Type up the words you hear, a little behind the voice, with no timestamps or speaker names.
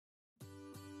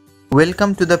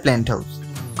Welcome to the plant house.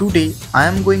 Today I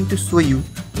am going to show you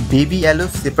baby aloe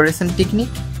separation technique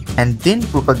and then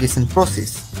propagation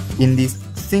process in this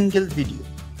single video.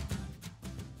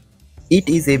 It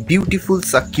is a beautiful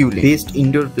succulent based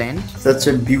indoor plant. Such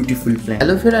a beautiful plant.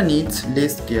 Aloe vera needs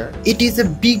less care. It is a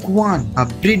big one, a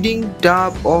breeding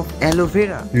tub of aloe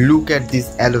vera. Look at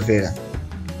this aloe vera.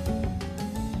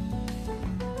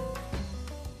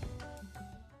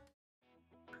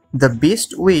 The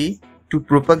best way to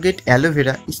propagate aloe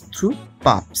vera is through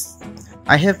pups.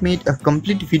 I have made a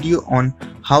complete video on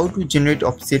how to generate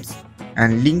offsets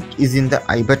and link is in the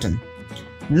I button.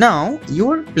 Now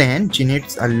your plant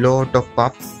generates a lot of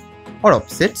pups or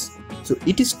offsets, so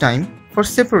it is time for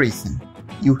separation.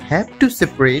 You have to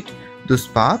separate those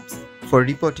pups for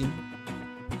repotting.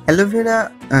 Aloe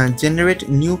vera generate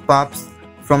new pups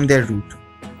from their root.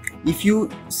 If you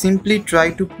simply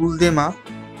try to pull them up,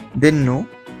 then no,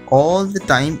 all the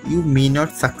time you may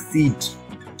not succeed.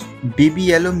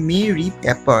 Baby aloe may rip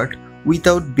apart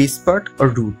without base part or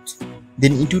roots.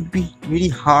 Then it would be very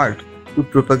hard to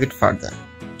propagate further.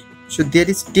 So there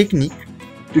is technique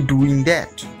to doing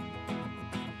that.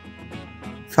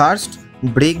 First,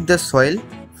 break the soil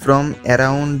from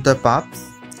around the pups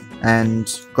and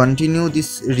continue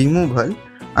this removal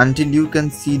until you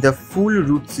can see the full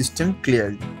root system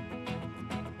clearly.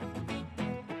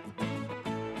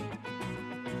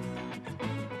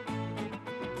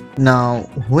 Now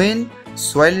when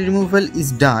soil removal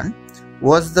is done,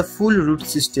 watch the full root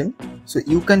system so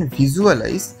you can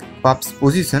visualize pups'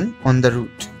 position on the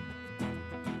root.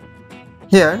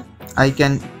 Here I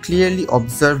can clearly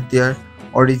observe their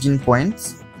origin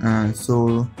points,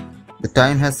 so the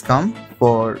time has come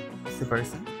for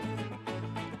separation.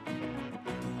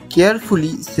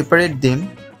 Carefully separate them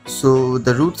so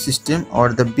the root system or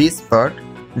the base part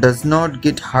does not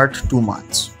get hurt too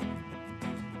much.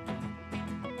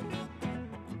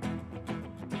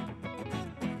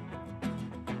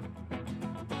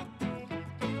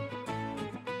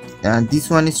 This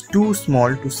one is too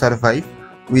small to survive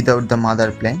without the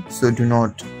mother plant, so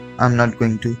I'm not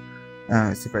going to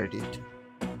separate it.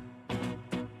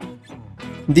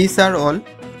 These are all.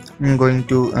 I'm going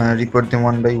to report them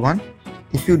one by one.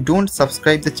 If you don't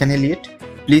subscribe the channel yet,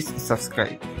 please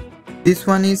subscribe. This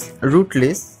one is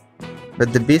rootless,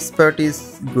 but the base part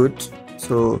is good,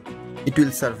 so it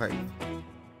will survive.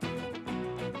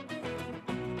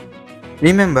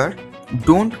 Remember,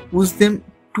 don't push them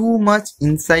too much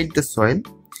inside the soil.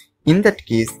 In that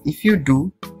case, if you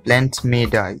do, plants may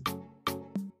die.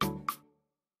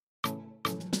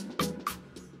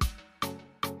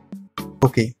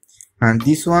 Okay, and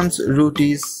this one's root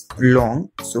is long,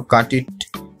 so cut it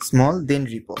small, then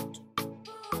repot.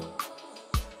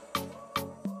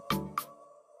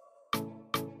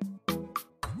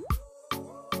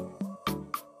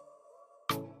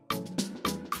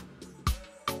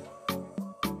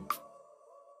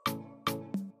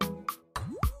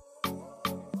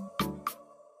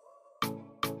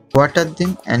 Water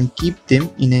them and keep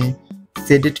them in a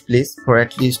shaded place for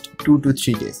at least 2 to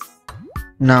 3 days.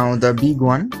 Now the big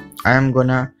one, I am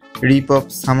gonna rip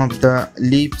off some of the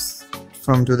leaves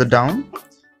from to the down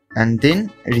and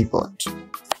then repot.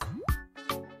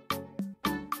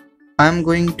 I am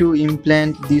going to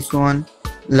implant this one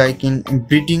like in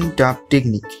breeding tub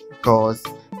technique because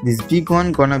this big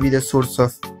one gonna be the source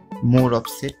of more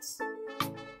offsets.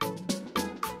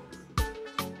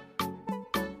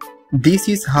 This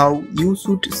is how you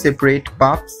should separate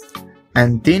pups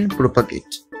and then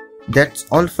propagate. That's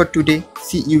all for today.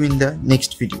 See you in the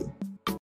next video.